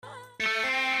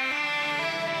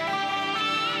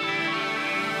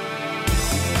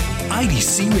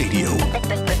Blues-IDC Radio.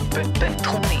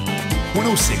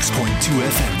 106.2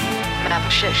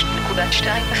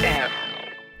 FM.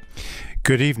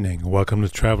 Good evening. Welcome to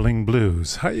Traveling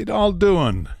Blues. How you all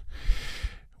doing?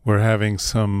 We're having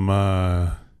some,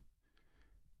 what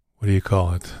do you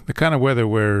call it? The kind of weather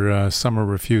where summer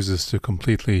refuses to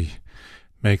completely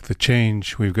make the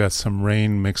change. We've got some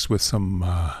rain mixed with some,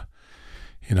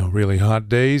 really hot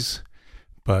days,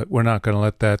 but we're not going to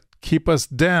let that keep us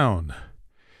down.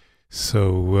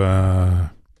 So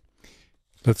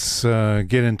let's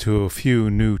get into a few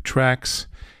new tracks.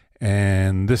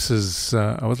 And this is,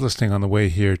 I was listening on the way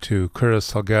here to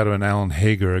Curtis Salgado and Alan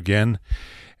Hager again,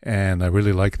 and I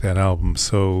really like that album.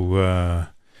 So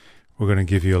we're going to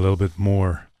give you a little bit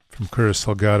more from Curtis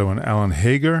Salgado and Alan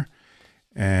Hager.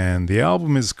 And the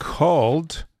album is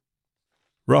called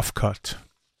Rough Cut.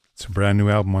 It's a brand new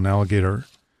album on Alligator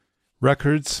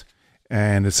Records,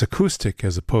 and it's acoustic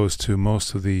as opposed to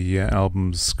most of the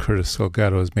albums Curtis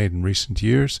Salgado has made in recent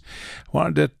years. I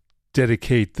wanted to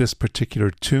dedicate this particular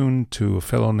tune to a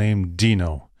fellow named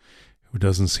Dino, who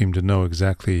doesn't seem to know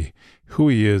exactly who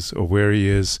he is or where he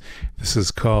is. This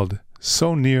is called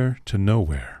So Near to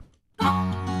Nowhere.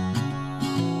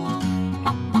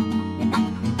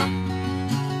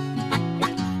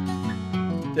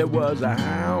 There was a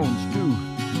hound stew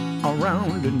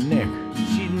around her neck.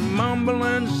 She's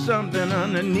mumbling something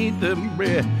underneath her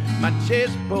breath. My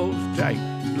chest pulls tight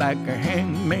like a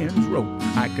hangman's rope.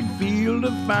 I can feel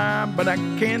the fire, but I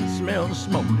can't smell the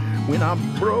smoke. When I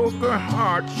broke her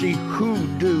heart, she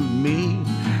hoodooed me.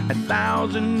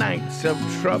 1,000 nights of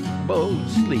troubled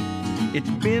sleep. It's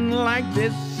been like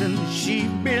this since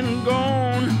she's been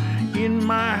gone. In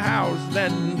my house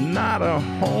that's not a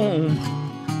home.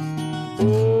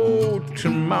 Oh,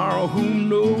 tomorrow, who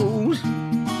knows?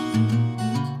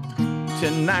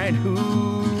 Tonight,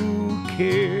 who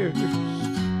cares?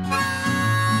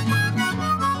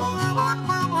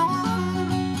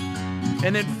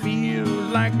 And it feels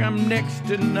like I'm next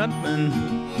to nothing.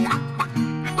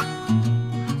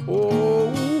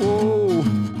 Oh,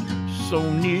 so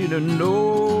near to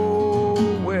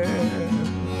nowhere.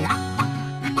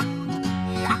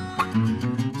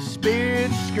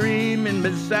 Spirit screaming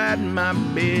beside my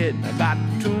bed. I got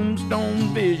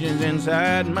tombstone visions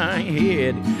inside my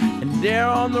head. And there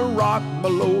on the rock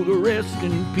below the rest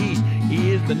in peace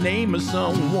is the name of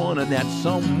someone, and that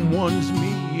someone's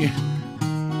me.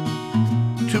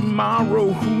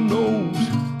 Tomorrow, who knows?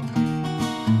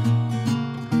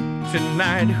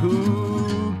 Tonight,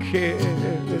 who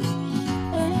cares?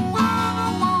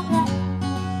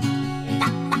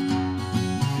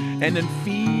 And it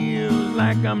feels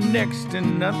like I'm next to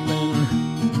nothing.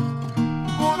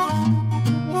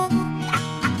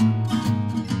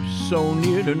 So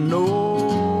near to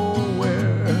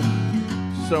nowhere.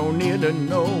 So near to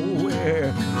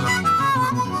nowhere.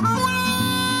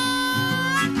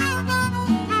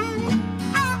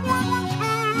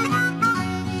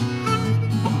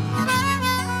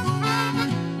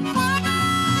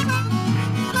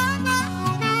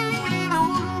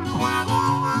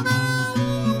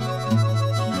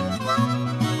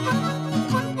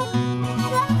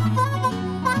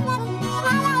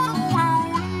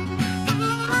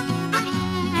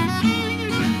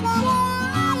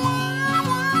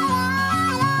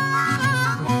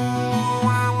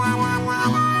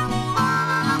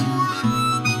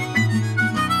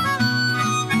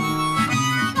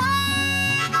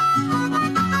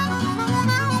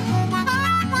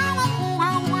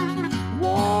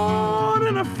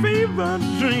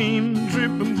 Dream,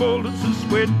 dripping bullets of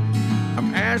sweat.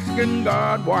 I'm asking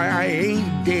God why I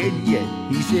ain't dead yet.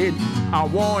 He said, I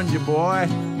warned you, boy,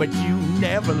 but you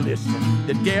never listen.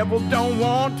 The devil don't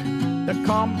want the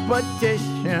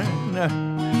competition.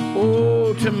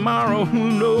 Oh, tomorrow,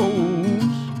 who knows?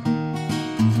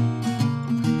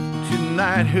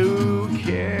 Tonight, who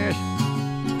cares?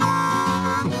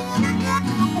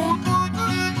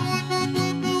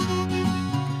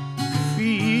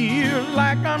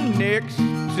 Like I'm next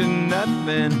to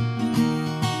nothing.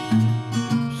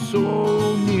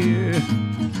 So near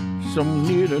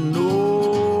to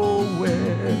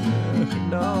nowhere,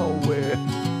 nowhere.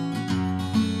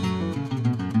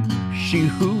 She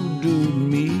hoodooed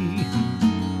me.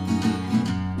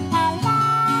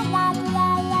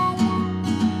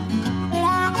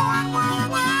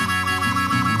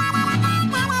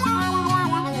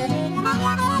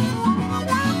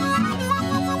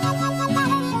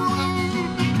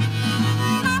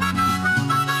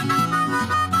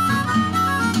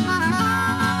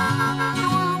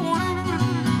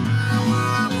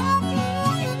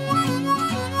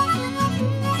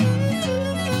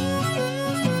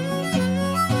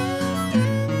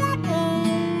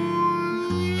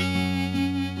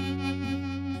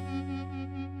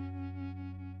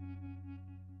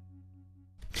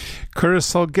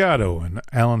 Curtis Salgado and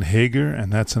Alan Hager,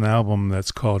 and that's an album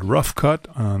that's called Rough Cut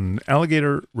on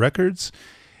Alligator Records.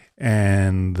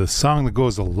 And the song that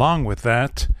goes along with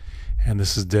that, and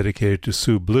this is dedicated to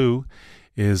Sue Blue,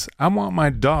 is I Want My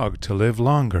Dog to Live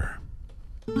Longer.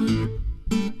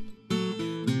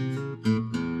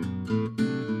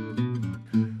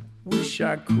 Wish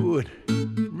I could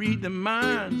read the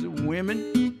minds of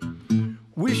women.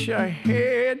 Wish I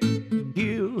had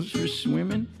gills for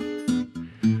swimming.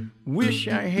 Wish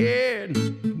I had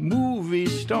movie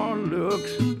star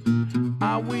looks.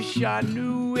 I wish I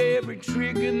knew every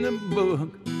trick in the book.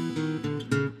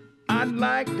 I'd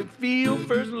like to feel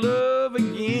first love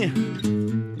again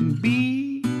and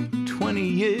be 20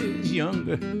 years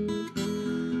younger.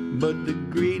 But the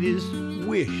greatest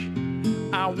wish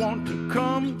I want to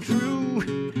come true,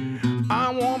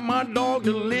 I want my dog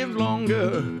to live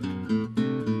longer.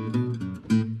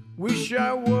 Wish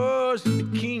I was the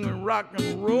king of rock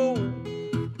and roll.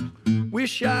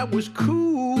 Wish I was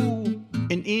cool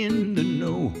and in the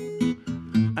know.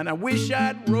 And I wish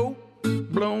I'd rope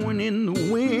blowing in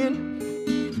the wind.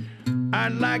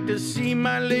 I'd like to see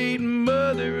my late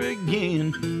mother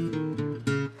again.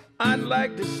 I'd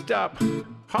like to stop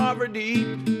poverty,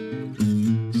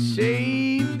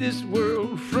 save this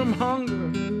world from hunger.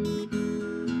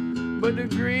 But the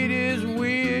greatest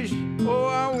wish, oh,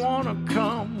 I want to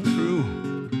come true.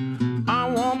 I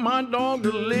want my dog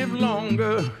to live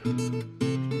longer.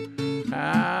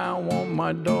 I want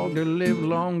my dog to live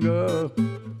longer.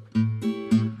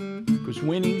 'Cause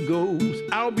when he goes,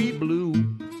 I'll be blue.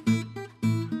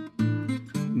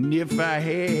 And if I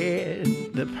had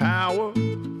the power,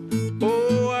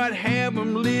 oh, I'd have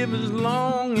him live as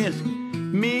long as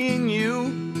me and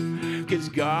you. 'Cause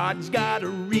God's got a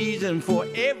reason for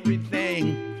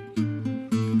everything.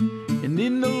 And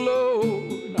in the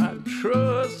Lord I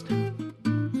trust.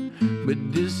 But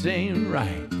this ain't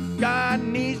right. God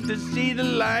needs to see the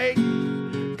light.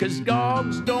 'Cause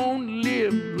dogs don't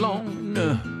live long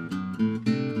enough.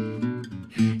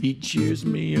 He cheers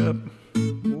me up,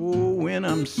 oh, when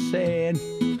I'm sad.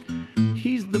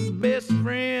 He's the best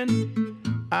friend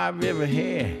I've ever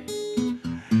had.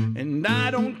 And I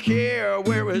don't care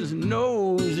where his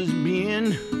nose has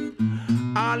been.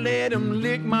 I let him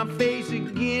lick my face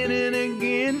again and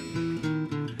again.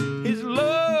 His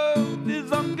love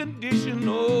is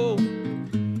unconditional,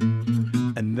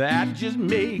 and that just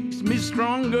makes me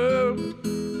stronger.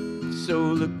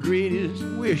 So the greatest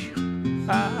wish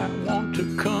I want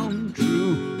to come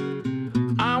true.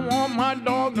 I want my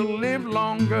dog to live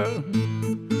longer.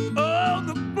 Oh,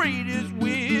 the greatest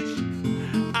wish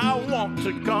I want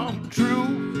to come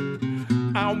true.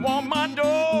 I want my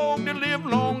dog to live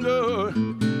longer.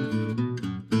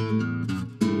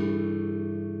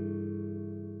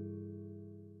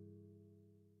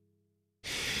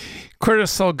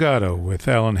 Curtis Salgado with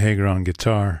Alan Hager on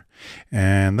guitar.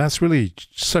 And that's really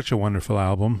such a wonderful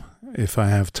album. If I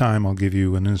have time, I'll give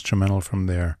you an instrumental from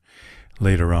there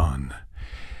later on.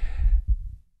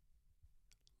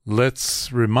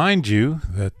 Let's remind you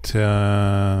that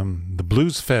the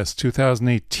Blues Fest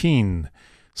 2018,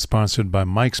 sponsored by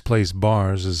Mike's Place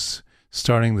Bars, is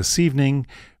starting this evening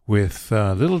with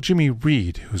little Jimmy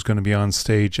Reed, who's going to be on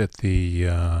stage at the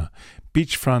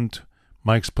beachfront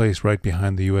Mike's Place right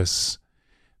behind the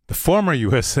former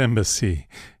U.S. Embassy,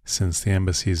 since the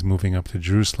embassy is moving up to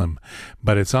Jerusalem.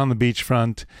 But it's on the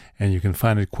beachfront, and you can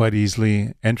find it quite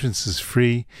easily. Entrance is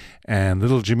free, and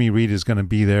little Jimmy Reed is going to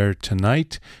be there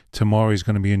tonight. Tomorrow he's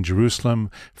going to be in Jerusalem.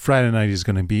 Friday night he's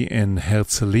going to be in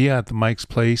Herzliya at the Mike's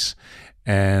Place,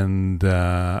 and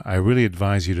I really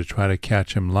advise you to try to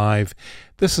catch him live.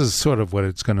 This is sort of what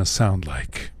it's going to sound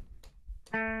like.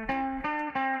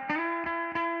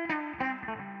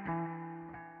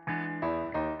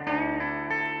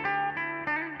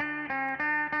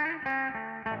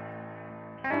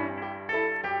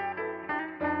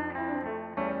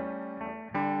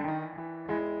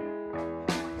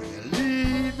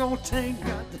 Don't take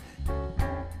nothing.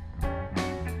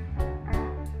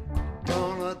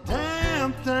 Don't a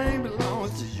damn thing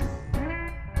belongs to you.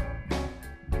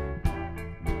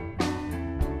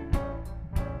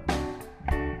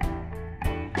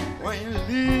 When you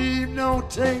leave, don't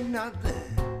take nothing.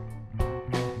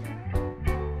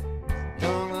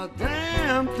 Don't a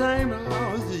damn thing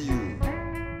belongs to you.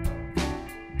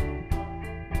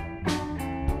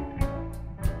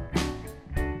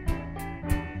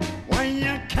 When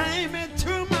you came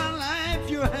into my life,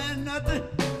 you had nothing.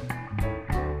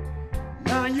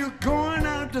 Now you're going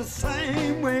out the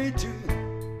same way too.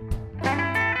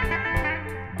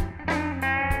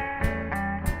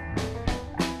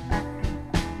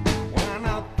 When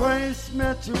I first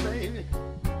met you, baby,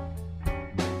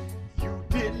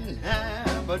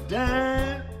 a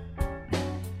dime.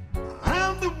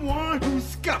 I'm the one who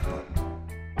scuppered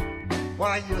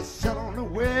while you sit on the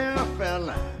welfare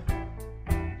line.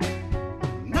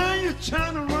 Now you're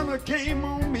trying to run a game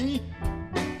on me.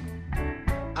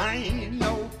 I ain't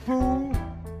no fool.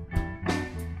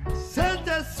 Set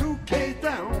that suitcase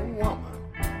down, woman.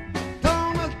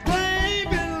 Don't a thing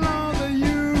belong to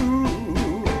you.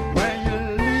 When you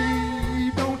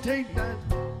leave, don't take nothing.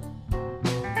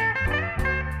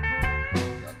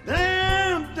 The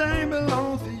damn thing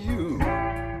belongs to you.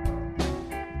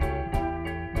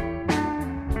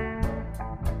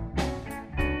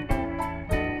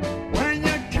 When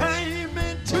you came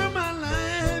into my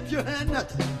life, you had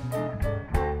nothing.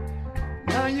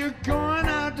 Now you're going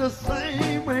out the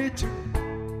same way too.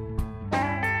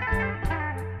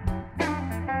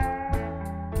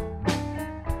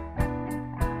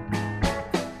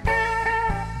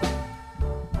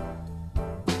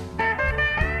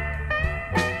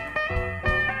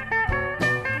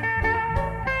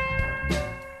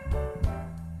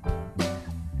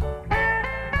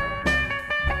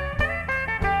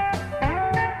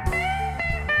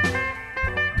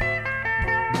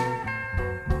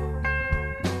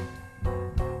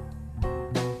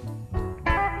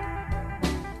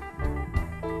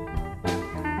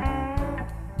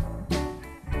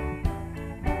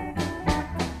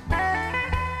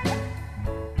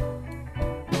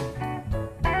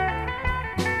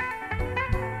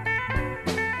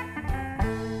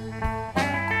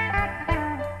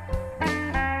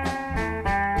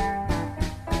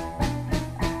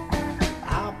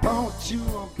 You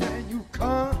a brand new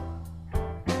car,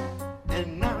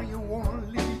 and now you wanna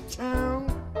leave town.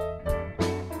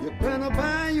 You better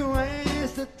buy your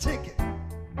ass a ticket.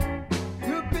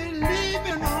 You'll be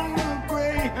leaving on the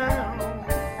Greyhound.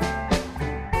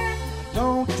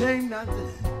 Don't take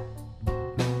nothing.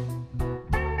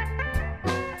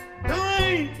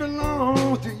 Don't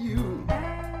belong to you.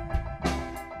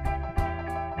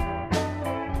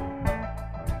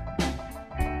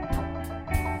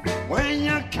 When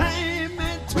you came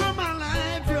into my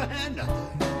life, you had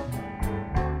nothing.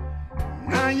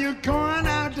 Now you're going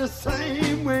out the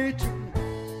same way too.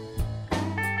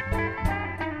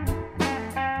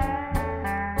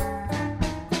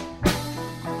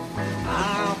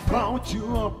 I bought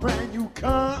you a brand new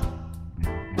car,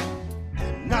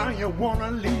 and now you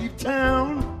wanna leave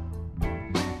town.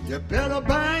 You better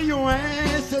buy your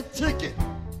ass a ticket.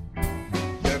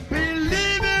 You'll be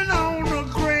leaving on the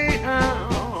Greyhound.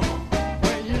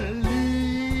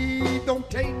 Don't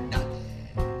take nothing.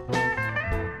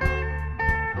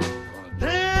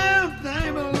 Damn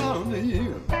thing belong to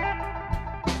you.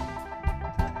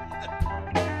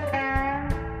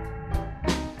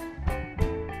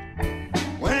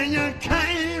 When you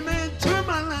came into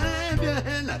my life, you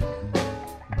had nothing.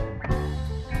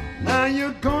 Now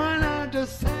you're going out the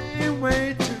same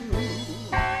way too.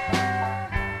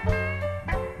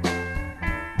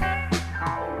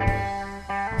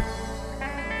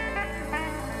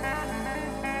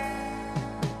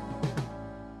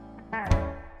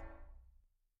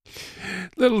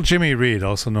 Little Jimmy Reed,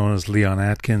 also known as Leon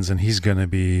Atkins, and he's going to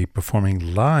be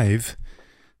performing live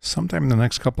sometime in the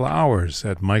next couple of hours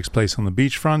at Mike's Place on the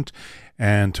beachfront,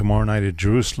 and tomorrow night at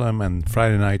Jerusalem, and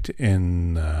Friday night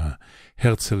in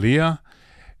Herzliya.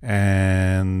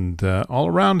 And all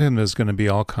around him, there's going to be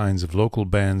all kinds of local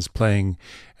bands playing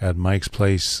at Mike's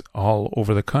Place all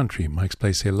over the country. Mike's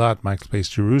Place Eilat, Mike's Place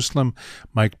Jerusalem,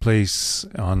 Mike's Place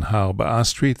on Harbor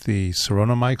Street, the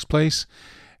Serona Mike's Place,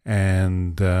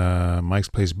 and Mike's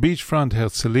Place Beachfront,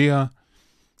 Herzliya.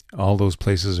 All those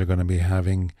places are going to be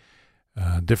having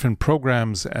different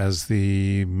programs as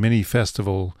the mini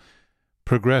festival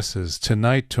progresses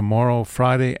tonight, tomorrow,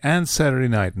 Friday, and Saturday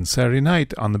night. And Saturday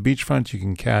night on the beachfront, you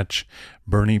can catch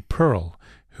Bernie Pearl,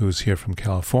 who's here from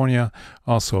California,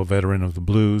 also a veteran of the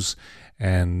blues.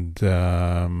 And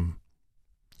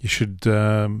you should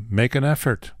make an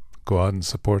effort. Go out and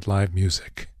support live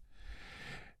music.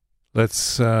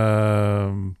 Let's put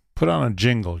on a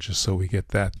jingle just so we get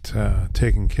that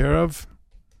taken care of.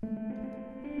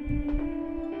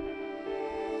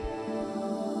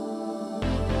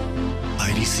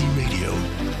 IDC Radio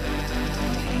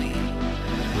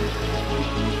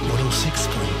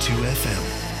 106.2 FM.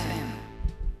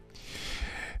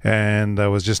 And I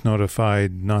was just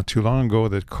notified not too long ago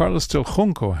that Carlos Del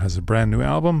Junco has a brand new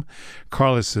album.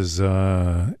 Carlos is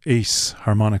an ace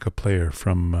harmonica player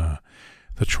from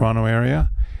the Toronto area,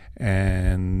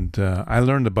 and I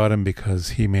learned about him because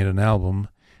he made an album,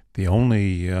 the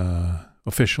only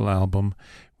official album,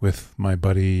 with my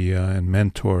buddy and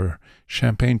mentor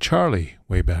Champagne Charlie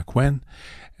way back when.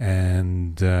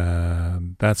 And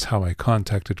that's how I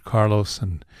contacted Carlos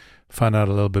and found out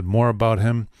a little bit more about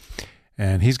him.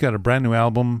 And he's got a brand new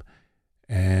album,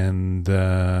 and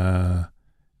the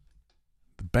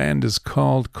band is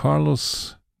called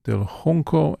Carlos Del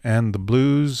Junco and the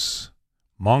Blues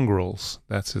Mongrels.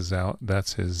 That's his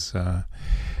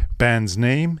band's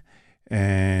name.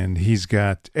 And he's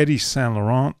got Eddie Saint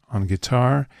Laurent on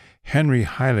guitar, Henry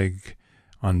Heilig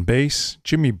on bass,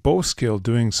 Jimmy Boskill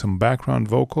doing some background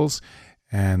vocals,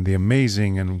 and the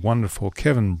amazing and wonderful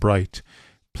Kevin Bright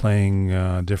playing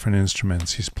different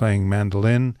instruments. He's playing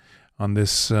mandolin on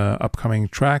this upcoming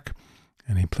track,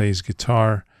 and he plays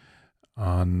guitar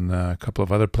on a couple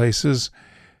of other places.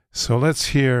 So let's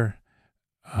hear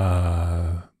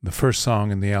the first song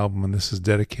in the album, and this is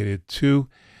dedicated to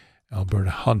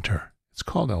Alberta Hunter. It's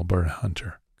called Alberta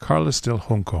Hunter. Carlos Del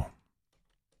Junco.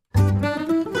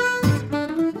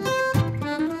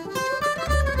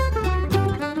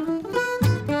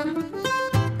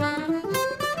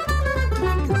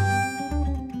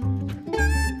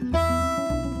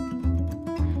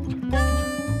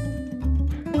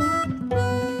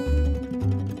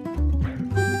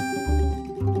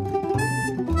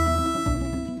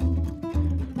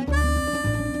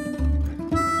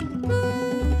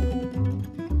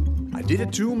 Did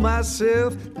it to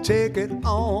myself, take it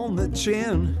on the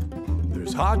chin.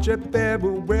 There's hardship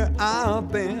everywhere I've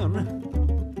been.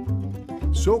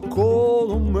 So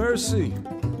cold on mercy,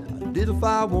 a little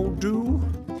fire won't do.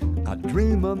 I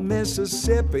dream of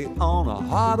Mississippi on a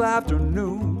hot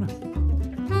afternoon.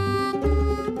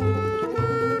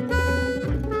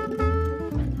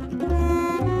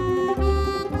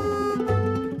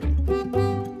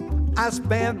 I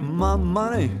spent my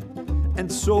money and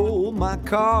sold my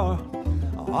car.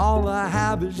 All I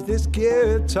have is this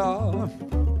guitar.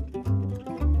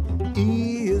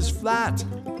 E is flat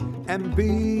and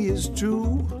B is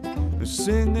too.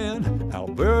 Singing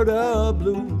Alberta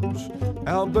blues,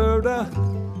 Alberta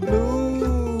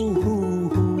blues,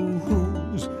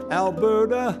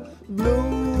 Alberta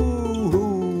blues,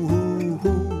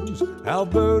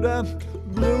 Alberta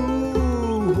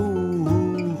blues,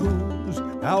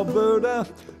 Alberta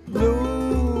blues.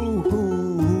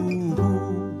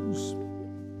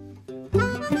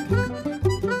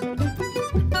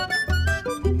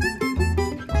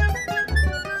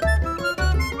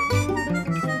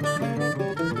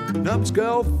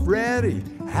 Numbskull Freddy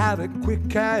had a quick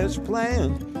cash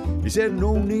plan. He said,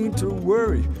 no need to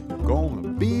worry, you're gonna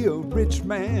be a rich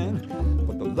man.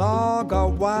 But the law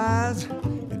got wise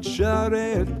and shut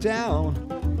it down.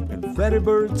 And Freddie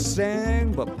Bird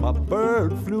sang, but my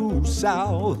bird flew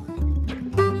south.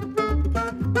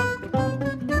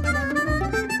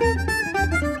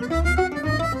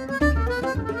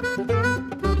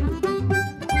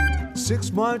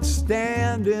 Six months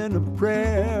stand in a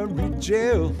prairie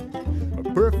jail. A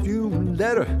perfume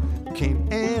letter came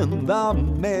in the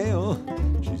mail.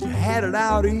 She's headed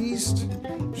out east.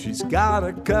 She's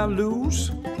gotta cut loose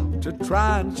to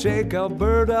try and shake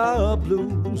Alberta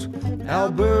blues.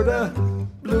 Alberta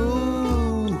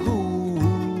blues.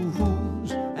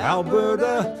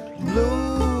 Alberta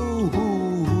blues.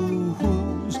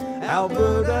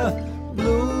 Alberta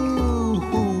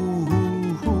blues.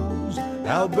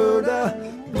 Alberta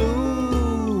blues.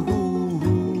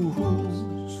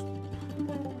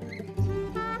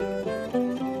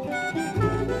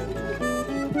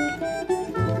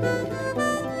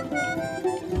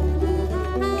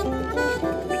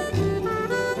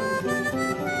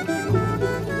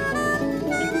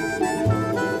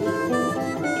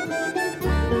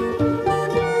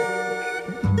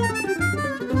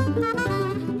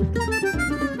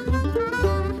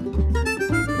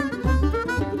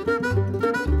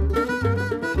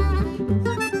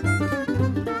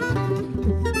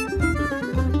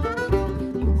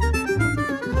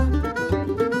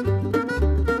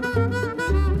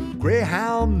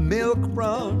 Greyhound milk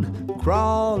run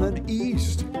crawling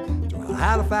east to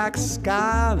Halifax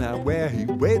skyline where he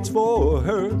waits for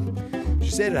her. She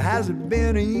said it hasn't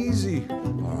been easy,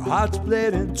 her heart's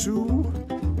split in two,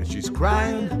 and she's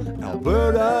crying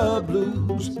Alberta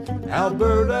blues,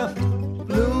 Alberta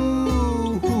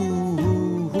blues,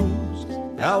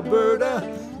 Alberta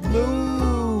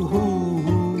blues,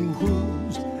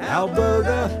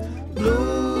 Alberta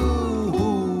blues,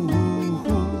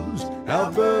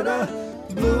 Alberta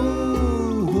blues.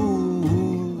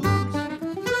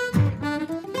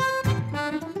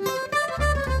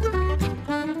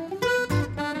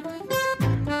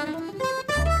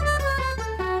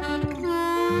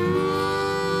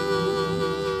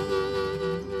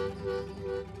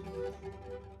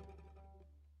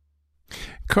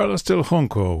 Carlos Del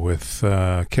Junco with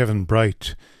Kevin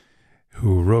Bright,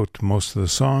 who wrote most of the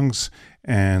songs,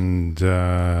 and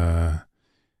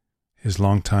his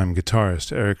longtime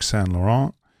guitarist, Eric Saint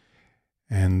Laurent.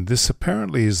 And this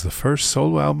apparently is the first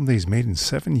solo album that he's made in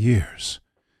 7 years.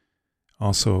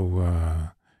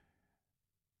 Also,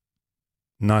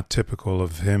 not typical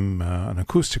of him, an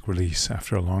acoustic release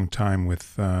after a long time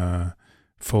with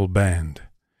full band.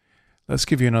 Let's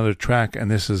give you another track, and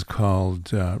this is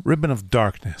called Ribbon of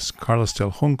Darkness, Carlos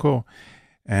Del Junco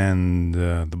and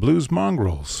the Blues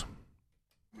Mongrels.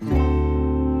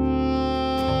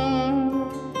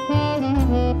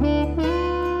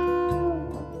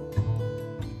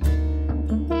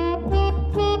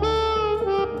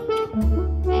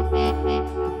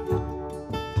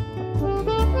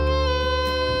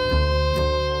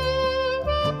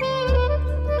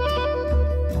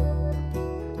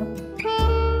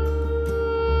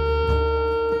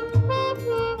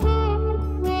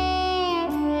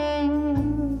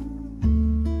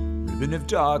 Of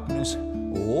darkness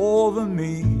over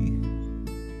me,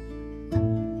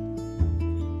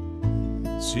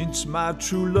 since my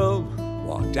true love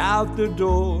walked out the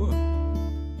door.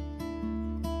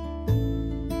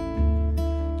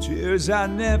 Tears I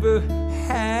never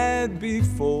had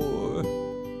before.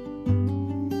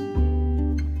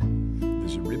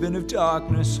 There's a ribbon of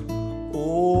darkness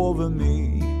over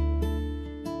me.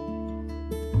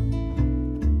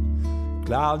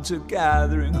 Clouds are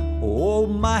gathering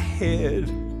over my head.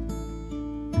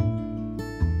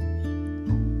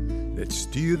 Let's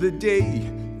steal the day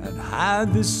and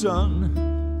hide the sun.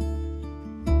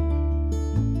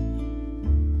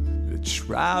 Let's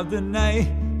shroud the night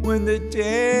when the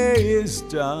day is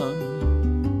done.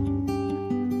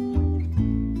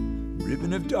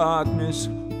 Ribbon of darkness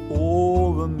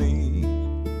over me.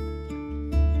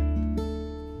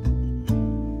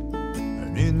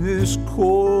 In this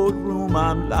cold room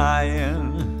I'm lying.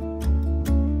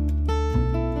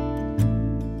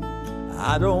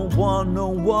 I don't want no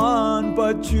one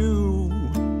but you.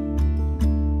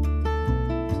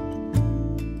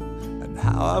 And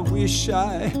how I wish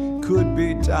I could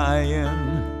be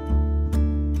dying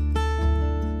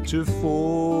to forget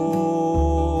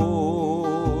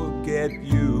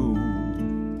you.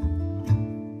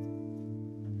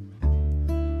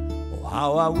 Oh,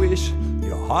 how I wish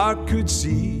your heart could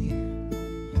see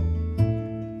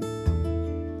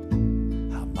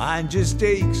how mine just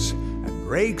aches and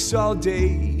breaks all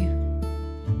day.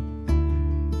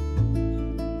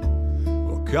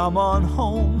 Well, come on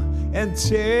home and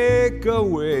take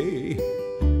away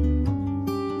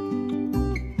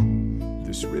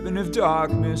this ribbon of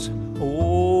darkness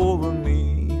over me.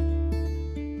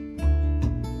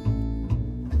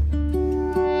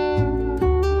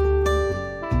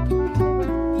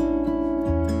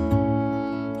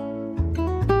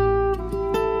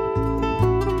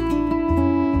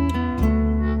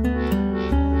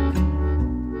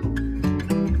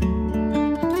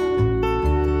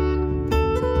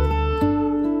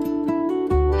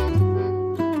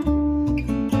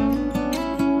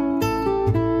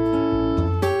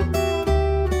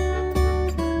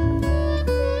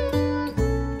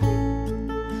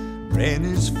 Rain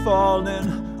is falling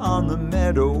on the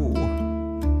meadow.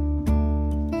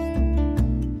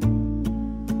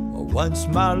 Once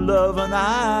my love and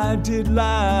I did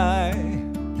lie,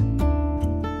 and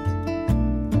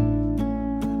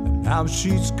now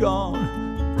she's gone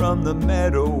from the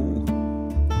meadow.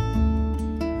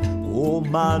 Oh,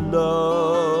 my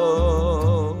love,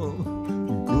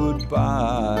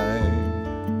 goodbye.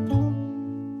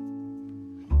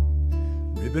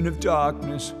 Ribbon of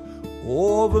darkness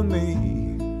over me,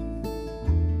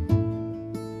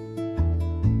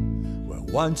 where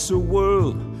once the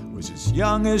world was as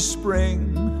young as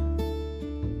spring,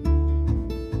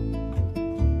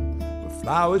 where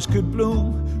flowers could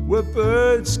bloom, where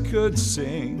birds could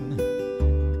sing.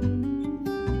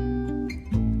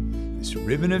 This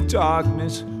ribbon of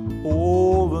darkness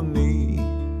over me.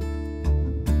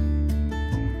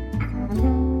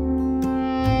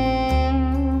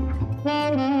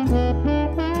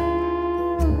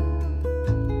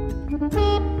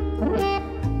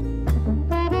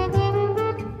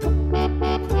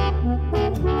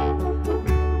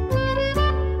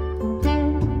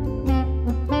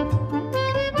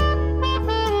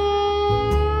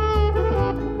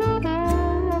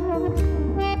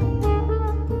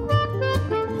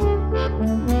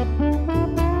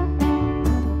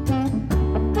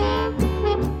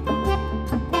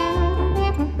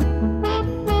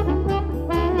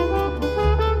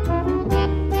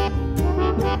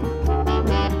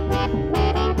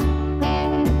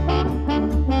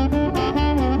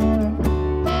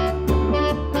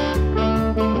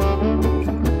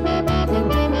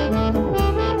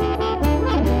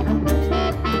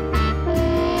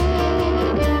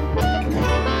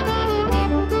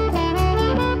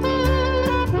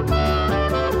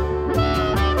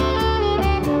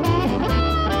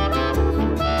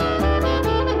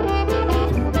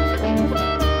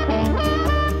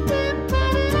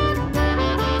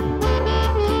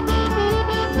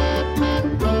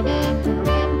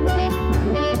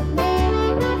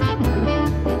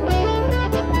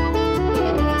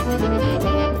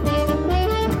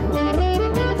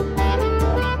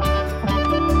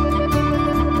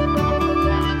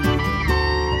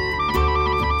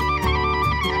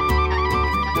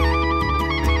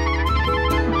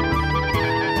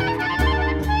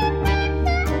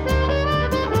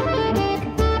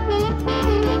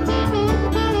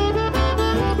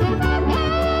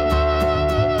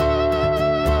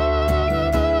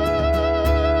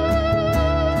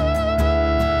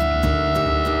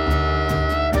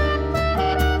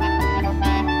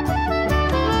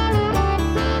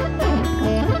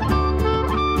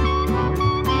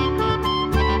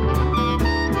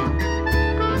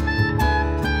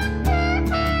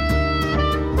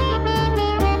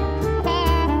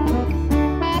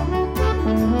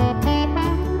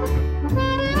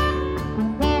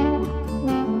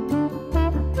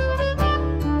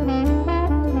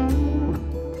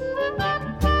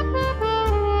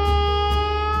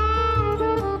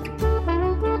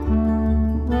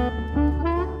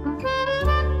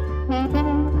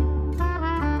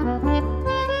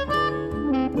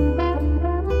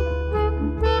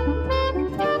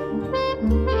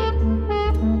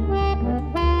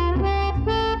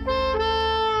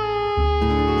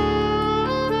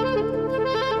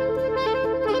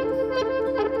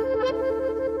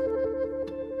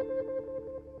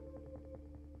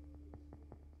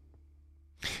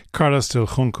 Carlos Del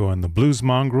Junco and the Blues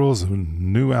Mongrels, a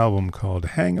new album called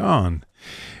Hang On.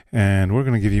 And we're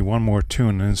going to give you one more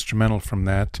tune, an instrumental from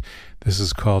that. This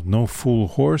is called No Fool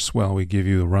Horse, while we give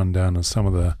you a rundown of some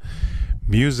of the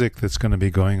music that's going to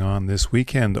be going on this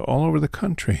weekend all over the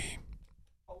country.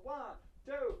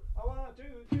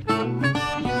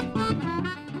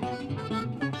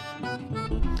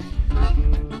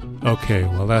 Okay,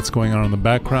 well, that's going on in the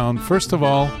background. First of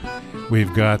all,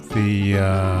 we've got the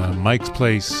Mike's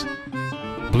Place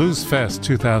Blues Fest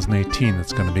 2018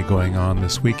 that's going to be going on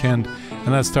this weekend,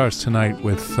 and that starts tonight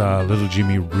with Little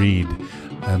Jimmy Reed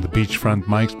and the Beachfront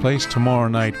Mike's Place. Tomorrow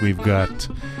night we've got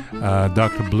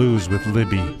Dr. Blues with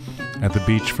Libby at the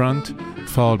Beachfront,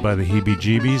 followed by the Heebie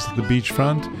Jeebies at the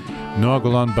Beachfront. Noah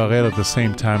Golan Barrel at the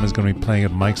same time is going to be playing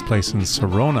at Mike's Place in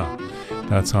Serona.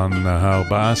 That's on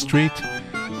Haubaa Street.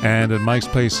 And at Mike's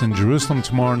Place in Jerusalem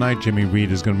tomorrow night, Jimmy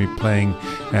Reed is going to be playing,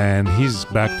 and he's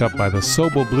backed up by the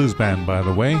Sobo Blues Band, by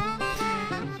the way.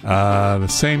 The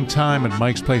same time at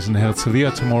Mike's Place in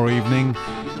Herzliya tomorrow evening,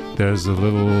 there's a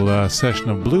little session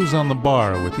of Blues on the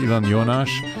Bar with Ilan Yonash,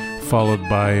 followed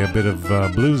by a bit of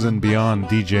Blues and Beyond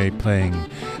DJ playing.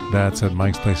 That's at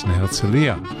Mike's Place in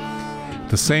Herzliya. At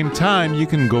the same time, you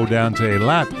can go down to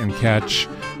Eilat and catch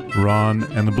Ron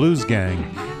and the Blues Gang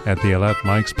at the Eilat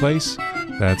Mike's Place.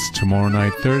 That's tomorrow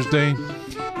night, Thursday.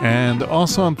 And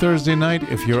also on Thursday night,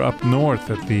 if you're up north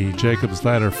at the Jacob's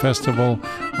Ladder Festival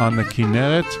on the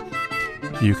Kinneret,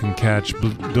 you can catch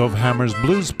Dov Hammer's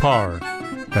Blues Par.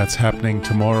 That's happening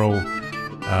tomorrow,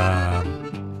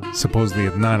 supposedly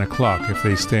at 9 o'clock, if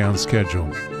they stay on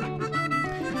schedule.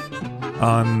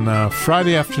 On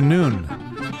Friday afternoon,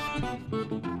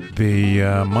 the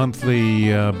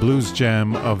monthly blues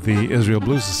jam of the Israel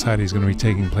Blues Society is going to be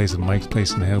taking place at Mike's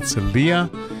Place in Herzliya,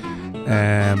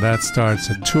 and that starts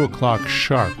at 2 o'clock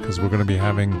sharp, because we're going to be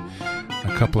having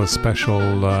a couple of special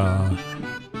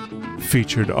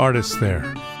featured artists there.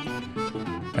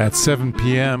 At 7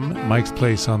 p.m., Mike's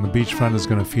Place on the beachfront is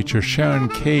going to feature Sharon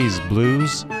Kay's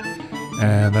Blues,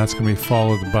 and that's going to be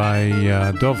followed by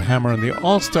Dov Hammer and the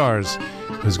All-Stars,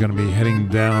 who's going to be heading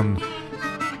down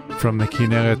from the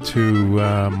Kinneret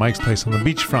to Mike's Place on the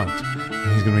beachfront.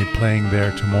 And he's going to be playing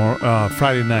there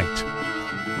Friday night.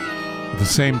 At the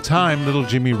same time, Little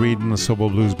Jimmy Reed and the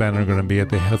Sobo Blues Band are going to be at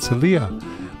the Herzliya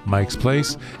Mike's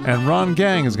Place, and Ron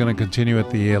Gang is going to continue at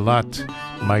the Eilat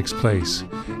Mike's Place.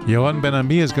 Yohan Ben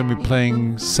Ami is going to be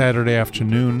playing Saturday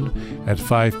afternoon at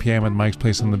 5 p.m. at Mike's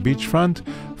Place on the beachfront,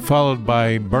 followed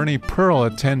by Bernie Pearl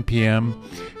at 10 p.m.,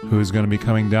 who is going to be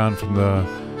coming down from the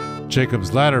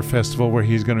Jacob's Ladder Festival, where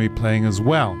he's going to be playing as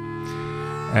well.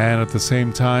 And at the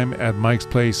same time, at Mike's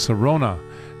Place Serona,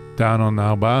 down on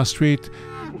Haubaa Street,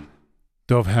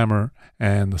 Dov Hammer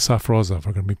and the Safrozov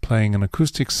are going to be playing an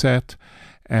acoustic set,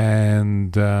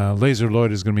 and Laser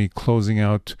Lloyd is going to be closing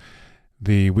out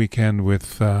the weekend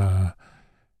with a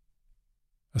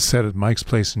set at Mike's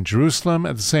Place in Jerusalem.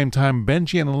 At the same time,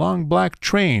 Benji and the Long Black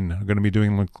Train are going to be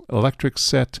doing an electric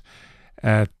set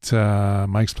at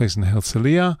Mike's Place in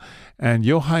Herzliya, and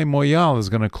Yohai Moyal is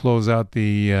going to close out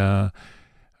the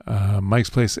Mike's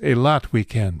Place Eilat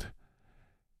weekend.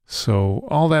 So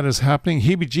all that is happening.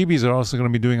 Heebie Jeebies are also going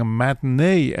to be doing a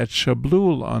matinee at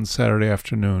Shablul on Saturday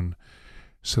afternoon.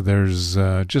 So there's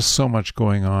just so much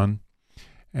going on.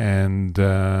 And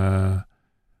on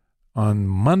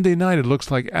Monday night, it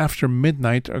looks like After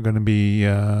Midnight are going to be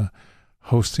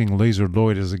hosting Laser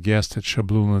Lloyd as a guest at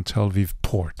Shablul and Tel Aviv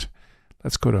Port.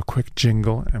 Let's go to a quick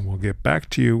jingle, and we'll get back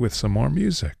to you with some more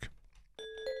music.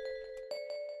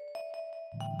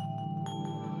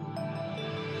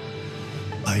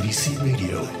 IDC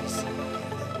Radio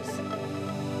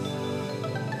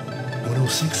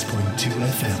 106.2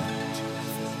 FM.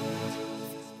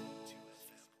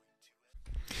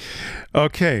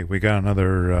 Okay, we got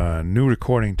another new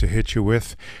recording to hit you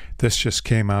with. This just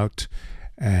came out,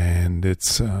 and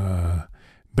it's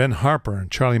Ben Harper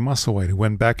and Charlie Musselwhite, who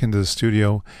went back into the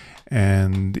studio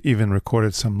and even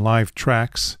recorded some live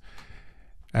tracks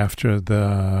after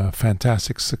the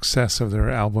fantastic success of their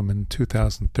album in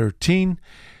 2013.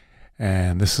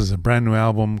 And this is a brand new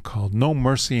album called No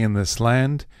Mercy in This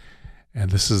Land.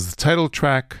 And this is the title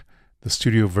track, the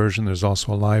studio version. There's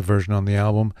also a live version on the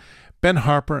album. Ben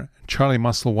Harper and Charlie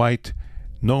Musselwhite,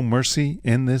 No Mercy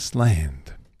in This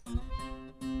Land.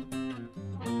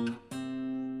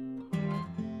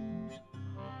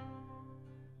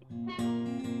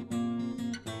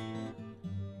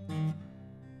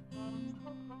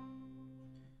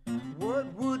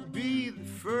 What would be the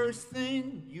first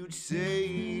thing you'd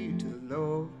say to the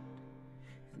Lord?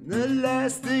 And the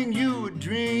last thing you would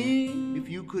dream if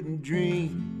you couldn't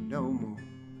dream no more?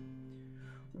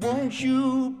 Won't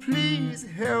you please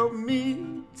help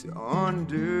me to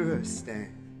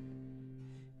understand?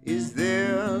 Is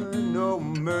there no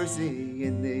mercy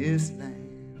in this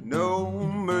land? No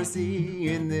mercy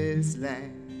in this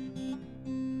land.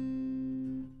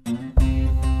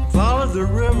 Followed the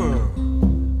river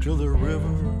till the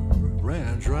river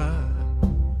ran dry.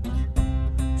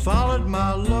 Followed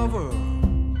my lover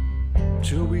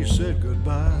till we said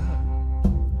goodbye.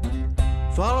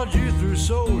 Followed you through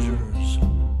soldiers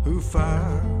who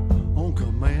fire on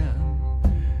command.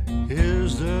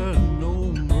 Is there no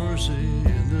mercy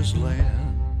in this land?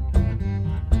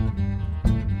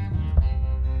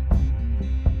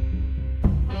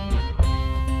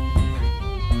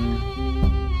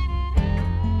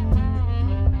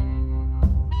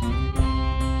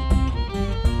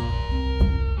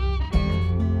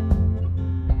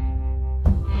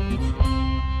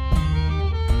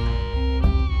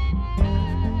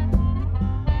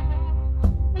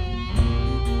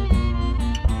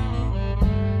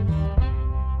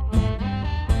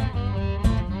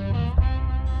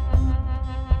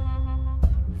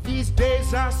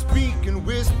 I speak in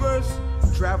whispers,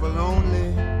 travel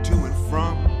only to and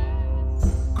from.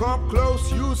 Come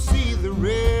close, you'll see the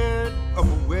red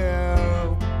of a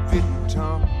well-bitten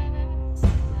tongue.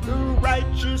 The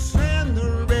righteous and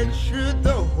the wretched,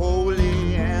 the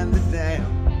holy and the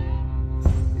damned.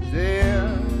 Is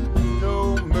there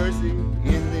no mercy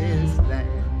in this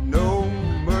land? No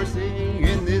mercy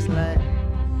in this land.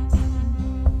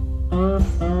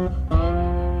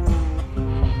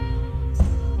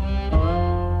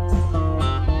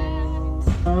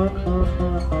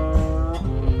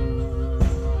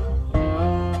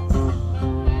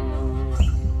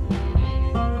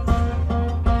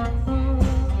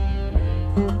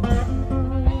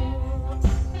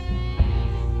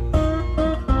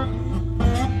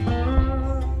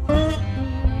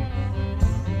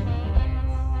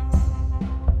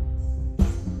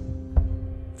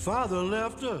 Father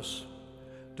left us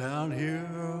down here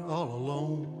all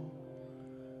alone.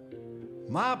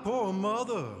 My poor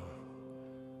mother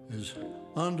is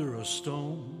under a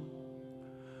stone,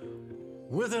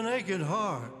 with an aching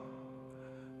heart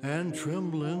and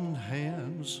trembling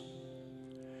hands.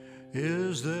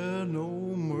 Is there no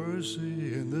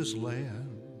mercy in this land?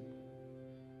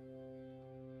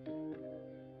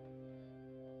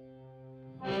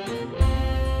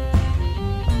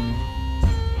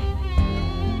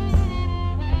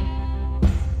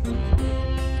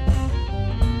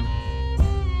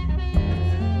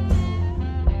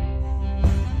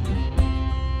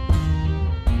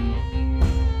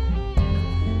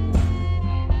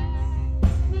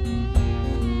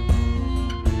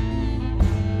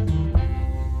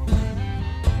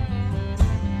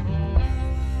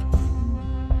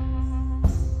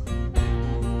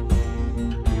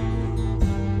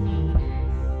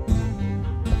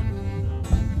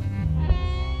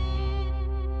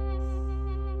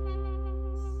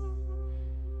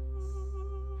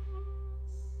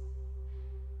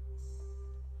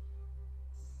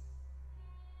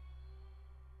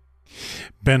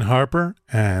 Ben Harper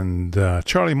and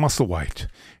Charlie Musselwhite,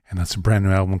 and that's a brand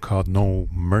new album called No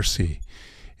Mercy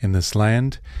in This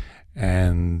Land.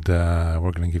 And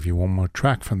we're going to give you one more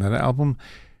track from that album.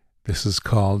 This is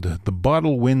called The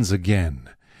Bottle Wins Again.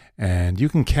 And you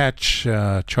can catch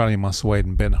Charlie Musselwhite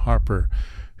and Ben Harper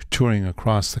touring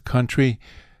across the country.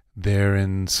 They're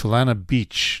in Solana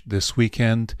Beach this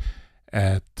weekend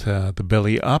at the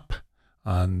Belly Up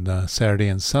on Saturday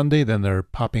and Sunday. Then they're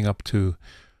popping up to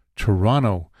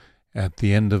Toronto at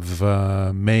the end of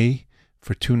May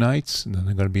for 2 nights, and then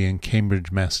they're going to be in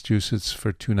Cambridge, Massachusetts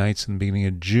for 2 nights in the beginning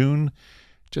of June.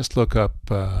 Just look up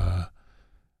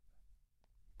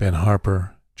Ben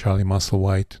Harper, Charlie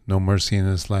Musselwhite, No Mercy in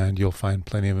This Land. You'll find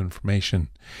plenty of information.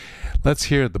 Let's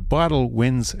hear The Bottle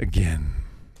Wins Again.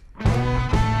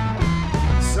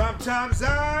 Sometimes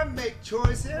I make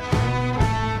choices,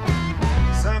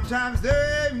 sometimes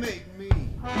they make me.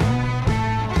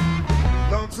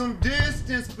 Lonesome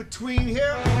distance between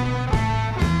here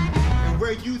and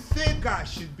where you think I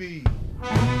should be.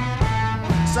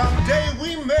 Someday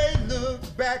we may look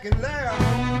back and laugh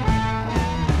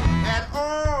at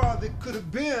all that could have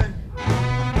been.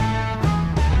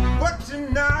 But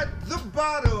tonight the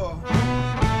bottle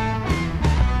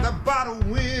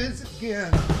wins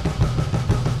again.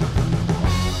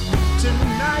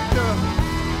 Tonight the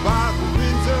bottle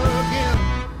wins again.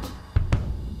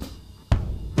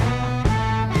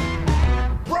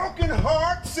 Broken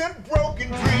hearts and broken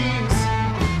dreams,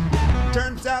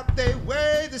 turns out they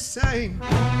weigh the same.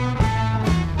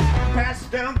 Passed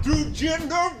down through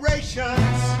generations,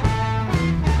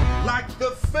 like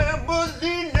the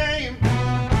family name.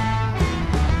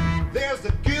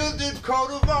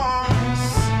 coat of arms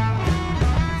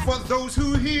for those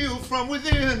who heal from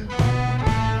within.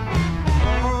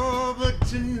 Oh, but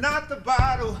tonight the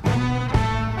bottle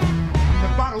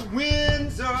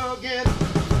wins again.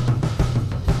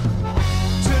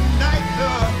 Tonight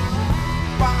the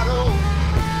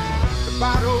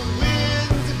bottle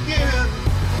wins again.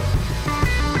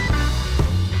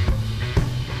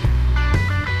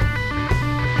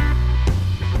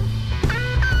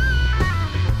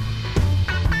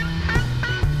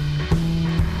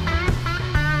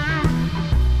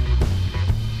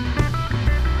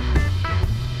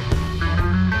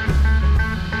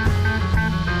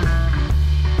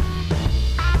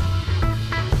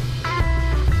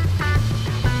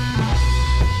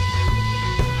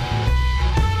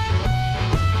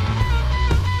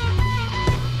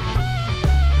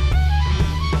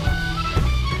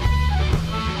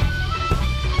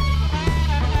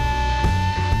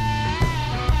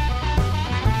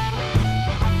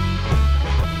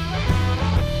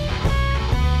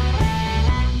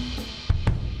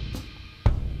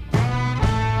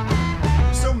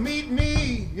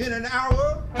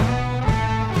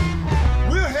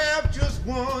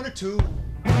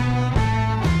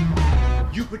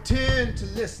 You pretend to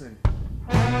listen.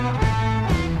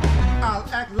 I'll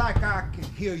act like I can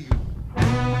hear you.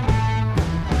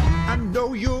 I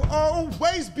know you'll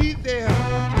always be there.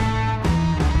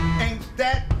 Ain't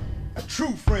that a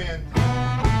true friend?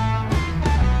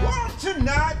 Well,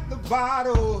 tonight the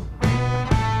bottle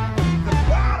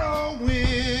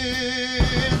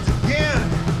wins again.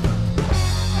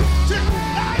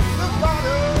 Tonight the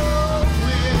bottle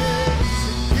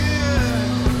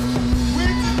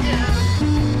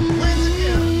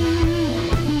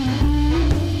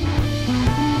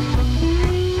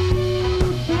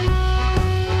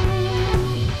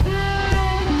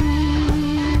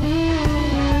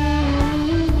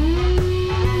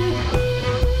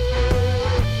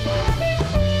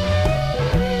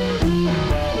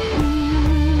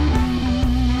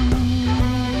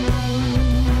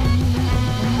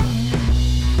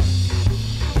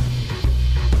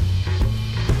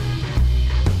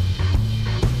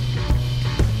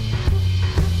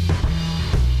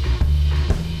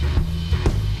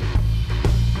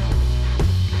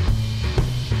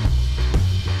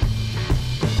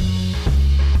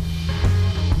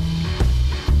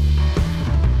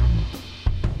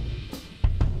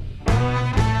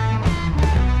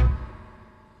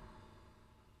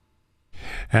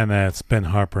And that's Ben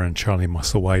Harper and Charlie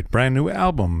Musselwhite, brand new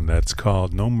album that's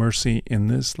called No Mercy in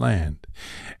This Land.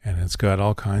 And it's got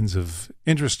all kinds of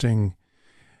interesting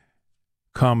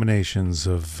combinations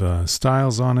of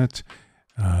styles on it.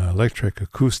 Electric,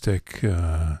 acoustic,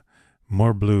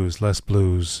 more blues, less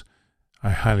blues.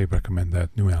 I highly recommend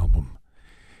that new album.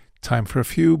 Time for a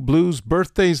few blues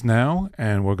birthdays now,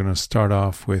 and we're going to start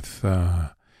off with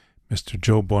Mr.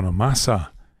 Joe Bonamassa,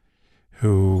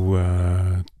 who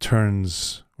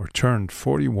turned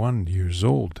 41 years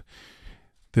old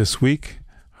this week.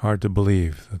 Hard to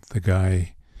believe that the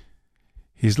guy,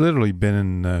 he's literally been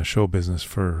in show business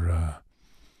for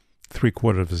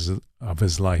 3/4 of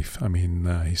his life. I mean,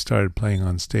 he started playing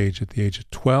on stage at the age of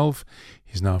 12.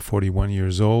 He's now 41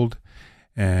 years old,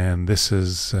 and this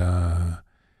is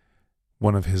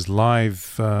one of his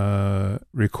live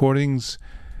recordings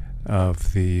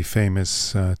of the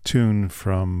famous tune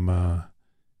from,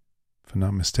 if I'm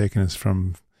not mistaken, it's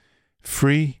from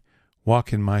Free,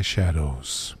 Walk in My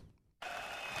Shadows.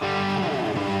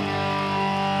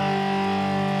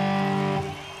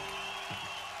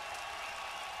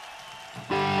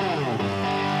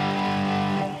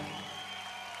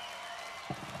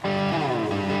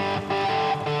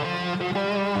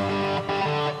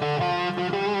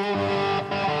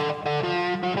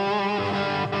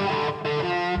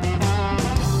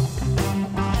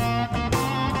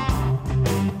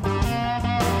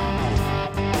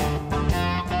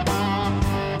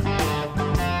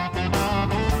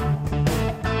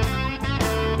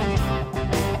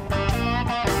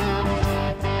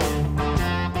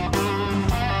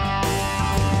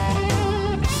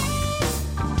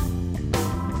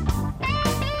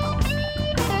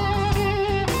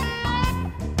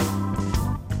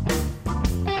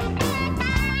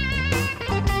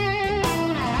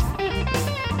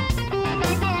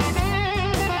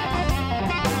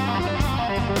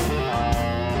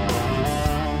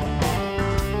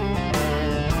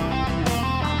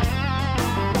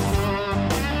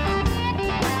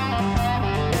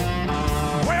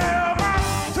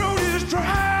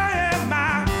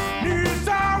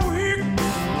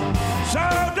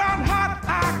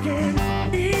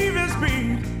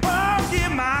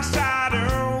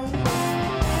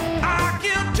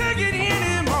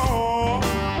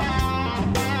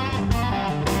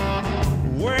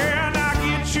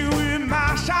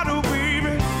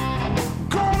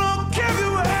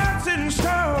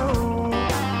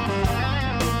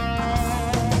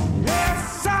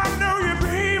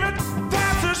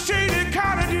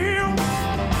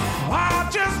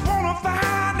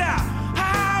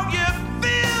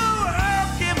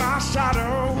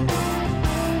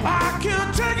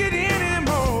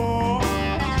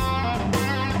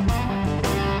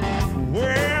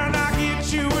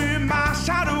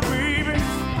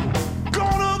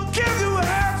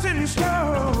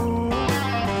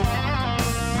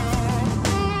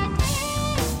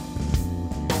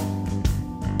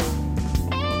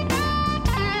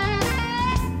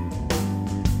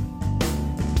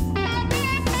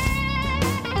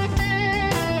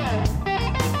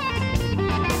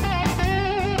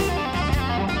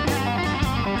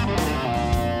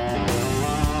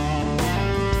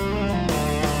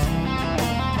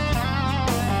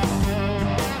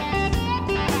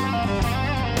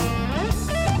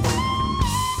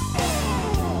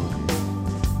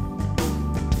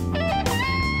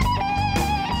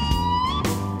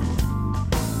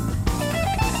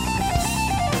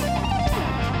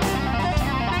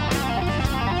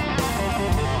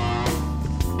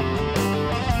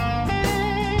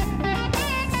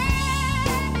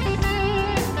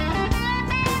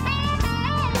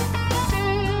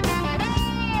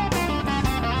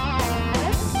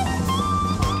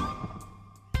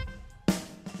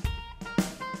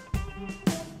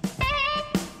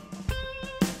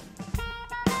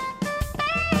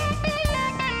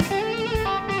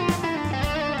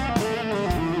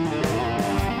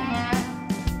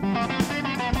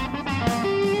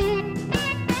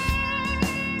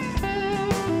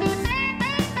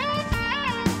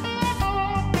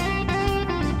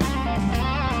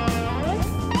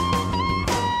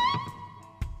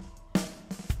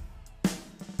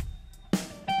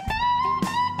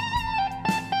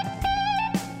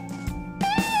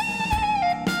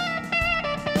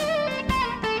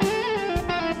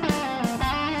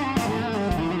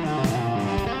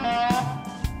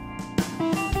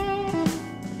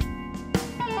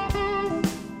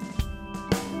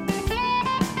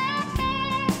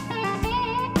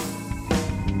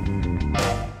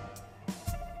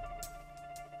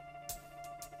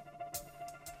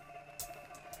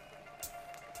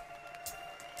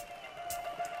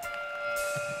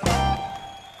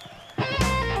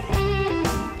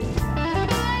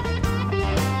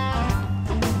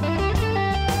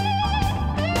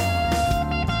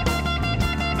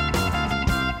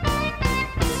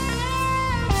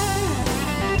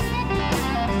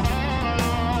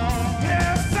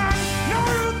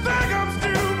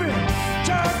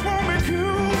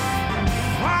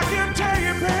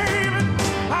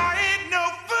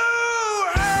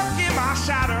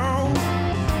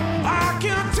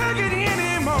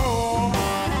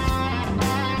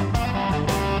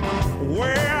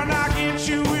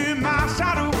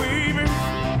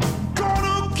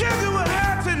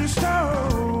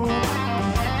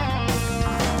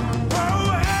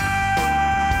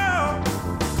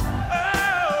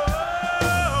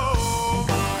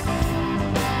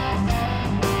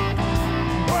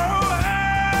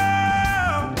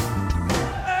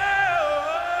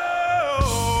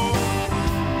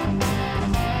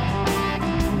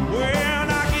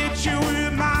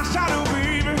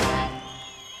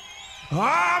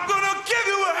 I'm gonna give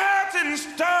you a heart in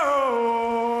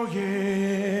store,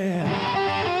 yeah.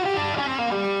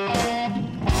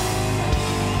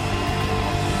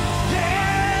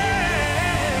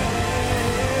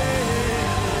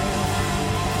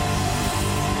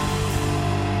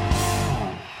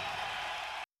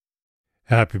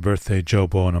 Happy birthday, Joe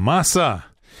Bonamassa.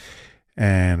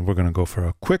 And we're going to go for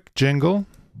a quick jingle.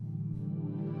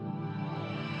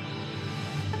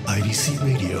 IDC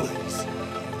Radio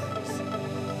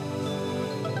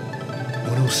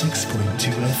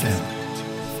 106.2 FM.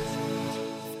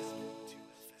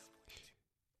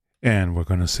 And we're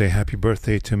going to say happy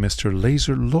birthday to Mr.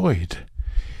 Laser Lloyd,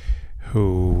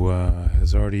 who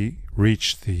has already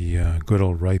reached the good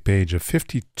old ripe age of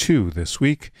 52 this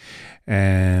week.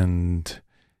 And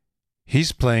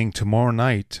he's playing tomorrow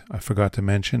night, I forgot to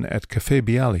mention, at Café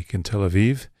Bialik in Tel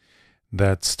Aviv.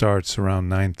 That starts around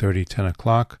 9:30, 10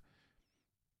 o'clock.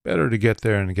 Better to get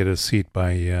there and get a seat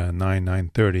by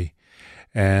 9:30.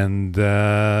 And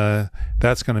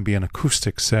that's going to be an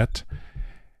acoustic set.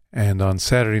 And on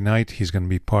Saturday night, he's going to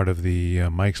be part of the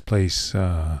Mike's Place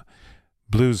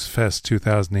Blues Fest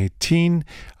 2018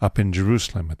 up in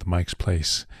Jerusalem at the Mike's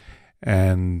Place.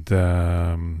 And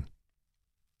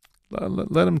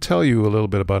let him tell you a little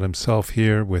bit about himself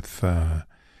here with...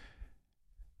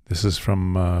 this is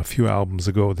from a few albums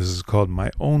ago. This is called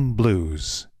My Own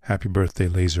Blues. Happy birthday,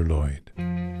 Laser Lloyd.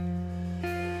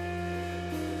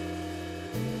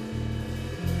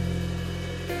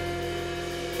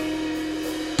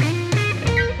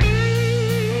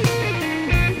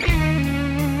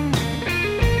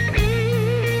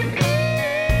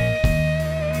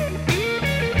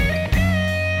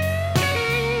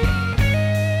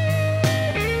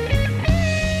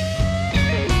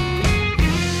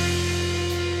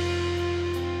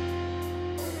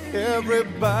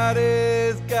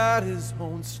 Everybody's got his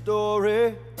own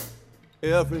story.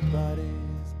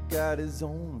 Everybody's got his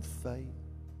own fight.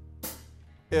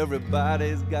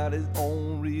 Everybody's got his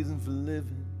own reason for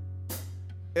living.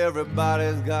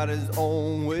 Everybody's got his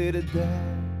own way to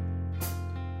die.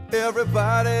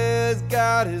 Everybody's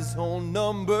got his own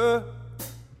number.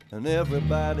 And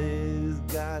everybody's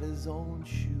got his own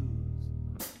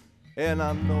shoes. And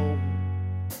I know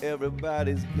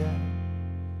everybody's got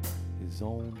his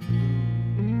own blues.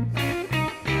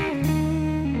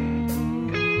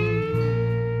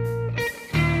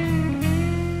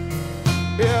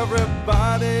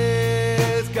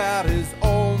 Everybody's got his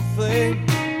own thing.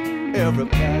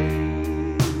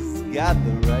 Everybody's got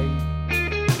the right.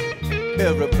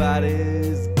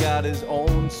 Everybody's got his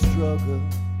own struggle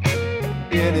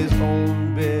in his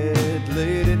own bed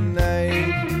late at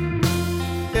night.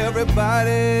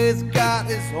 Everybody's got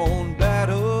his own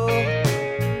battle.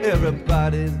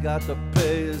 Everybody's got to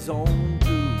pay his own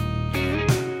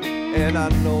dues. And I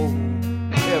know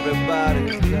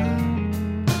everybody's got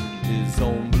his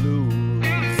own blues.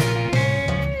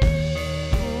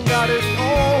 Got his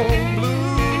own blues.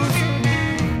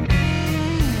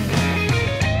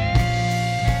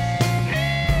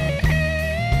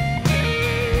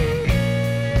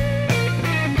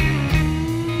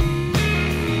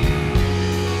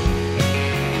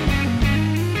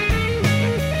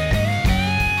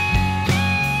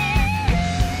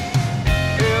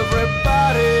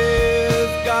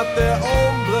 Their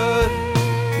own blood,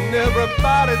 and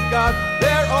everybody's got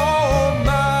their own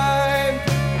mind.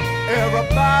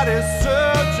 Everybody's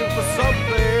searching for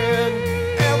something.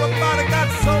 Everybody got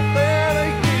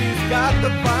something he's got to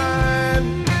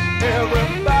find.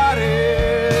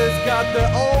 Everybody's got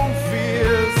their own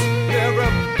fears.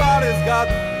 Everybody's got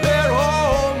their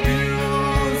own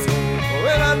views.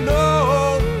 And I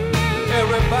know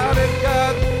everybody's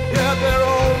got their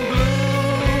own blues.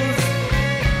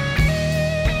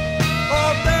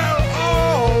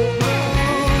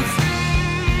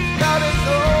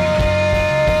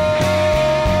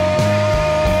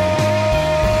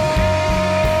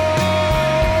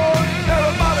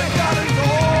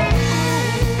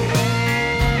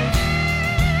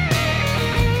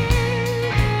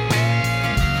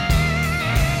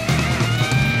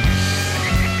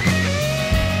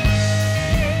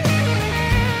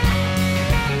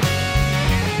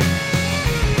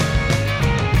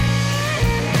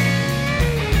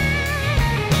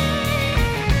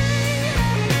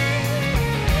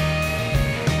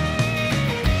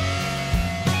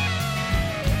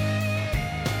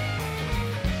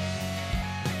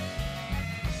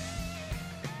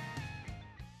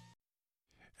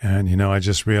 And, you know, I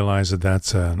just realized that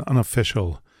that's an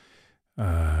unofficial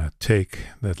take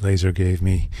that Laser gave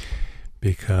me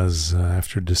because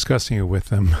after discussing it with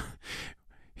him,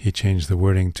 he changed the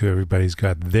wording to everybody's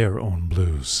got their own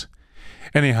blues.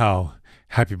 Anyhow,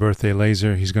 Happy birthday,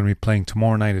 Laser. He's going to be playing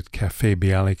tomorrow night at Cafe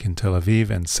Bialik in Tel Aviv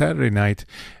and Saturday night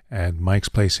at Mike's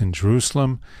Place in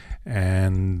Jerusalem.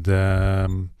 And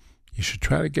you should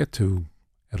try to get to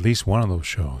at least one of those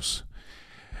shows.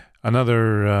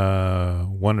 Another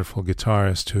wonderful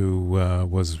guitarist who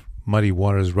was Muddy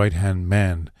Waters' right-hand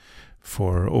man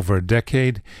for over a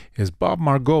decade is Bob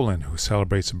Margolin, who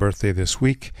celebrates a birthday this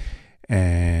week.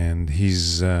 And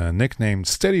he's nicknamed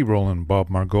Steady Rollin' Bob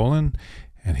Margolin,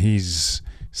 and he's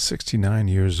 69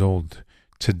 years old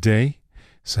today.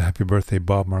 So happy birthday,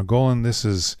 Bob Margolin. This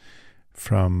is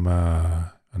from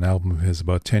an album of his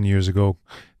about 10 years ago.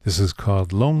 This is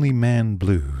called Lonely Man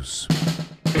Blues.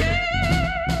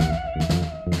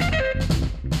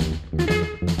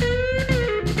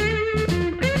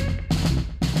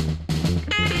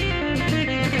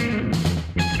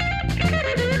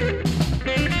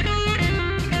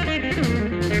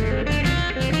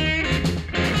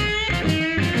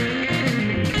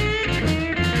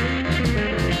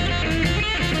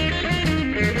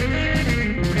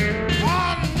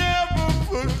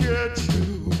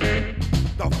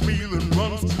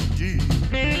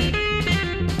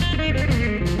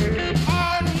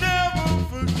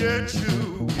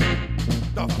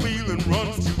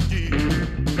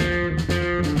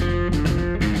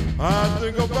 I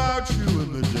think about you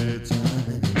in the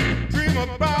daytime, dream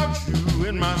about you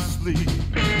in my sleep.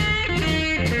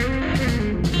 It's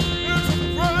a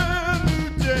brand new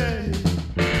day,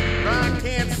 I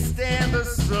can't stand the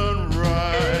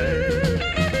sunrise.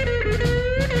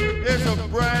 It's a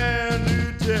brand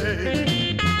new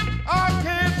day, I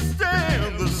can't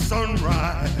stand the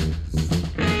sunrise.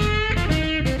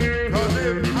 'Cause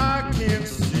if I can't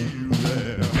see you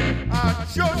there, I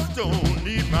just don't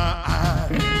need my eyes.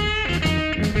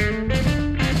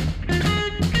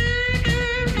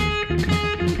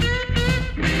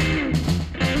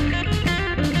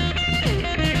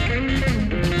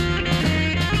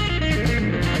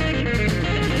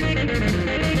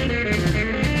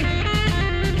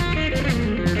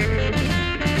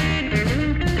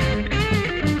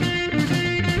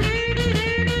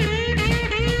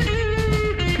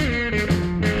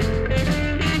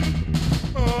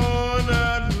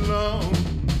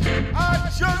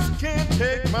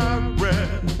 Take my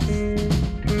breath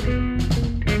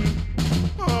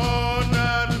all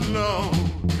night long.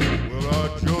 Well, I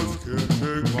just can't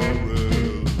take my rest.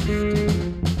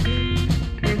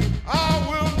 I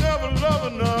will never love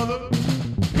another,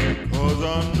 'cause I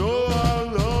know I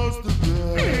lost the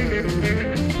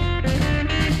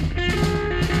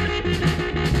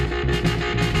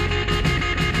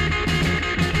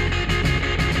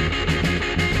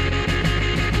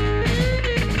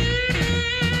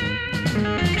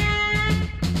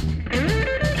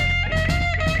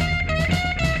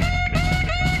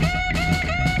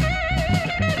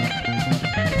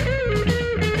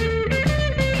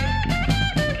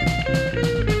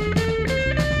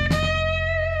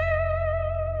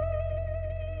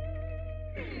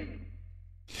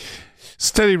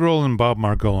Steady Rollin' Bob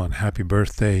Margolin, happy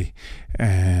birthday.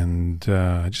 And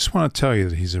I just want to tell you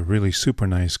that he's a really super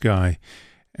nice guy.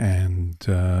 And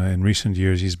in recent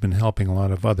years, he's been helping a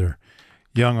lot of other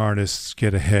young artists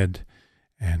get ahead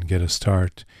and get a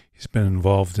start. He's been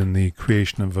involved in the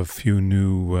creation of a few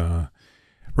new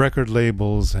record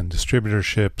labels and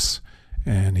distributorships.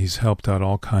 And he's helped out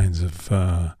all kinds of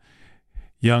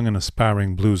young and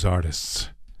aspiring blues artists.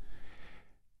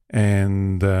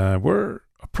 And we're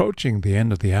approaching the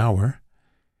end of the hour.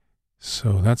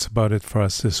 So that's about it for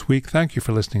us this week. Thank you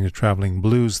for listening to Traveling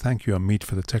Blues. Thank you, Amit,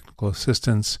 for the technical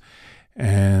assistance.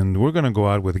 And we're going to go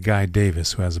out with Guy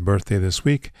Davis, who has a birthday this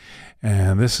week.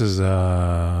 And this is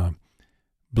a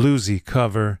bluesy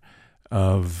cover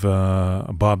of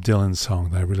a Bob Dylan song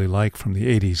that I really like from the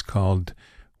 80s called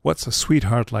What's a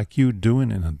Sweetheart Like You Doing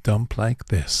in a Dump Like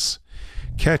This?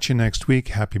 Catch you next week.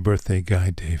 Happy birthday, Guy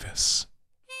Davis.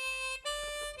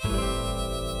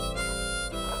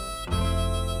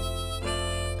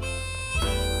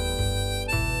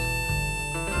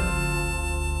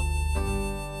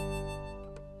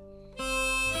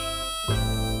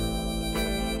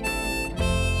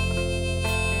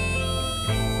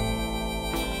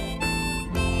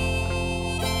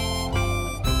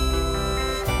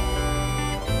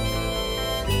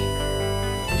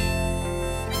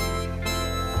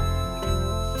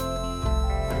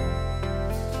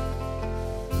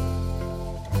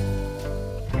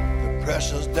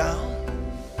 Pressure's down,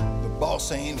 the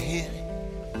boss ain't here,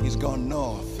 he's gone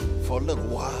north for a little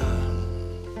while.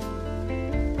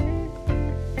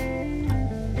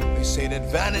 They say that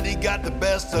vanity got the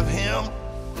best of him,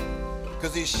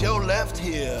 'cause he sure left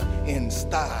here in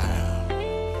style.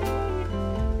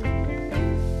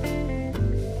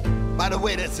 By the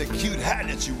way, that's a cute hat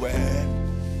that you wear.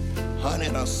 Honey,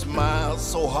 and a smile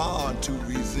so hard to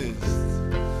resist.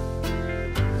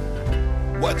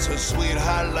 What's a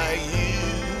sweetheart like you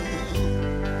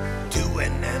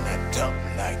doing in a dump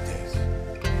like this?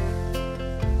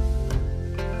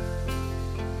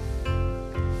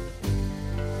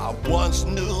 I once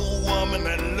knew a woman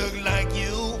that looked like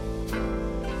you.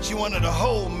 She wanted a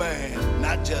whole man,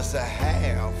 not just a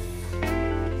half.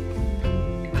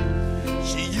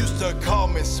 She used to call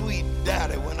me sweet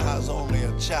daddy when I was only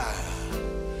a child.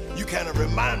 You kind of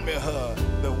remind me of her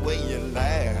the way you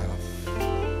laugh.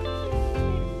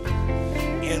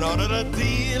 In order to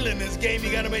deal in this game,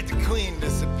 you gotta make the queen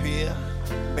disappear.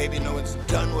 Baby, know it's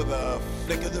done with a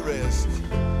flick of the wrist.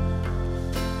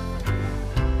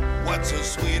 What's a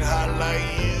sweetheart like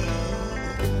you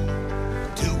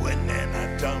doing in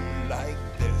a dump like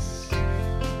this?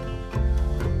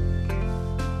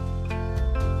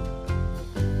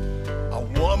 A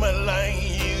woman like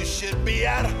you should be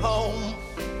at home.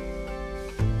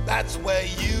 That's where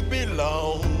you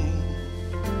belong.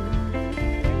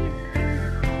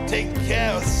 Take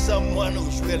care of someone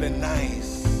who's really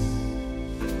nice,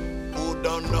 who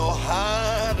don't know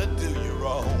how to do you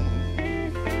wrong.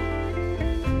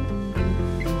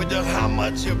 But just how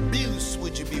much abuse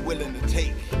would you be willing to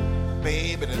take?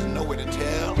 Baby, there's no way to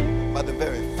tell by the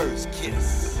very first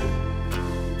kiss.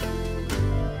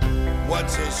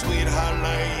 What's a sweetheart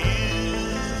like you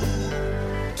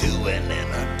doing in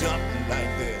a dump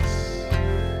like this?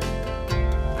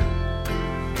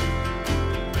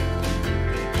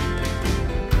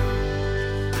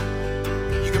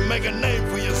 You can make a name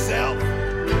for yourself.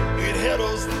 You can hear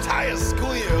those tires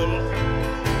squeal.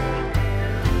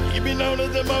 You can be known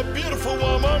as the most beautiful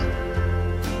woman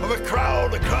of a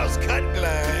crowd across cut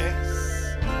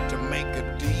glass to make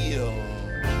a deal.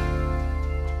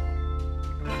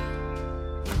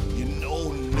 You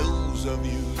know news of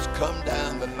you's come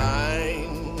down the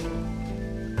line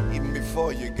even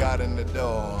before you got in the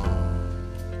door.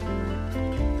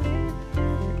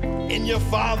 In your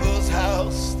father's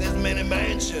house, there's many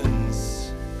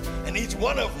mansions, and each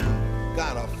one of them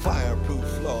got a fireproof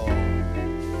floor.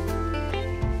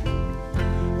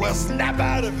 Well, snap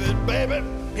out of it, baby.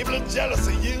 People are jealous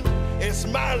of you and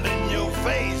smile in your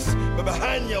face, but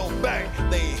behind your back,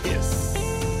 they hiss.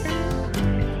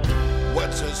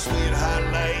 What's a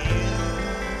sweetheart like you